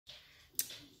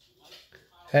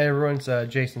Hey everyone, it's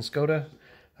Jason Skoda,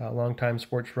 a longtime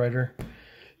sports writer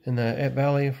in the Ed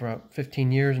Valley for about 15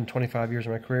 years and 25 years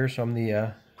of my career. So I'm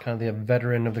the kind of the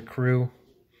veteran of the crew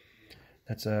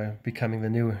that's becoming the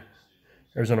new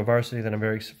Arizona varsity that I'm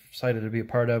very excited to be a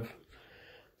part of.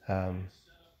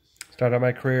 Started out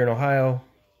my career in Ohio,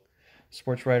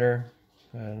 sports writer,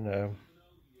 and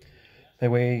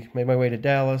made my way to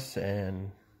Dallas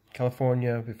and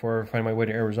California before finding my way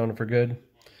to Arizona for good.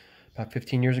 About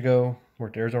 15 years ago,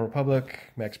 worked at Arizona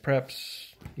Republic, Max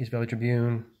Preps, East Valley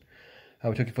Tribune,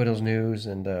 Wetumpka Foothills News,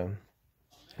 and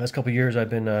last couple of years I've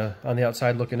been on the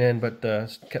outside looking in, but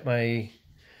kept my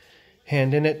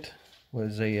hand in it.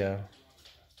 Was a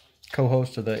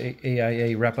co-host of the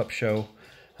AIA wrap-up show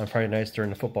on Friday nights during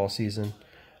the football season.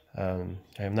 I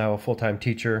am now a full-time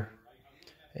teacher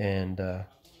and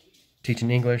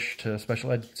teaching English to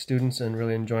special ed students and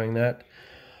really enjoying that.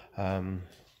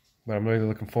 But I'm really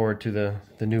looking forward to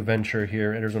the new venture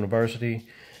here at Arizona Varsity.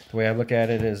 The way I look at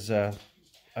it is I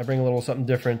bring a little something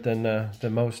different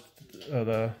than most of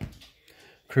the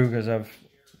crew, because I'm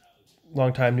a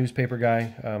long-time newspaper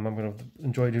guy. I'm going to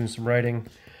enjoy doing some writing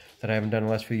that I haven't done in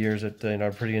the last few years that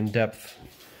pretty in-depth.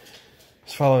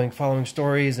 Just following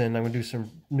stories, and I'm going to do some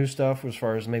new stuff as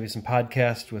far as maybe some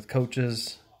podcasts with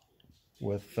coaches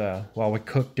while we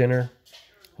cook dinner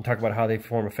and talk about how they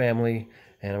form a family.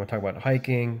 And I'm going to talk about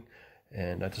hiking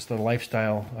and just the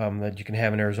lifestyle that you can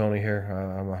have in Arizona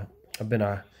here. I've been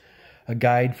a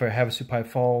guide for Havasupai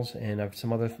Falls, and I've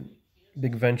some other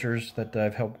big ventures that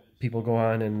I've helped people go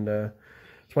on. And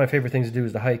it's one of my favorite things to do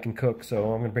is to hike and cook.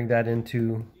 So I'm going to bring that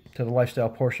into the lifestyle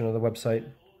portion of the website,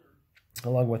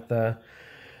 along with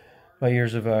my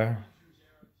years of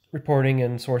reporting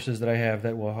and sources that I have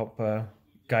that will help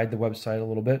guide the website a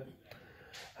little bit.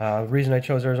 The reason I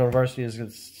chose Arizona Varsity is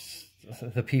it's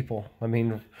the people. I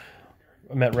mean,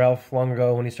 I met Ralph long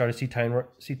ago when he started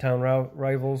Seatown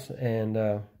Rivals, and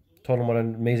told him what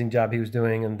an amazing job he was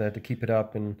doing, and that to keep it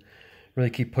up and really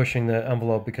keep pushing the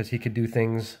envelope, because he could do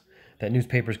things that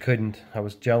newspapers couldn't. I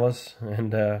was jealous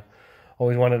and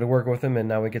always wanted to work with him, and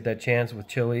now we get that chance with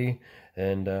Chili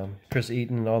and Chris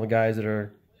Eaton and all the guys that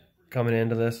are coming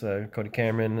into this, Cody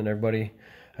Cameron and everybody.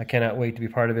 I cannot wait to be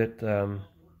part of it.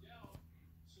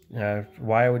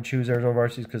 Why I would choose Arizona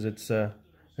Varsity is because it's a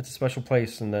special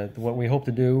place, and what we hope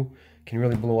to do can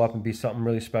really blow up and be something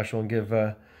really special and give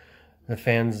the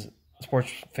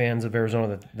sports fans of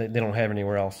Arizona that they don't have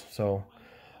anywhere else. So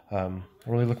I'm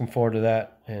really looking forward to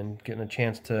that and getting a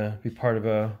chance to be part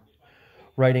of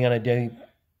writing on a daily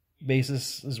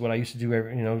basis is what I used to do.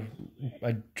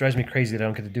 It drives me crazy that I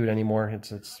don't get to do it anymore.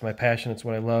 It's my passion. It's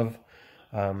what I love.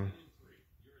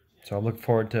 So I look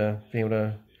forward to being able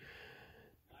to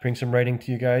bring some writing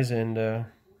to you guys and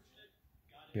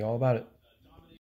be all about it.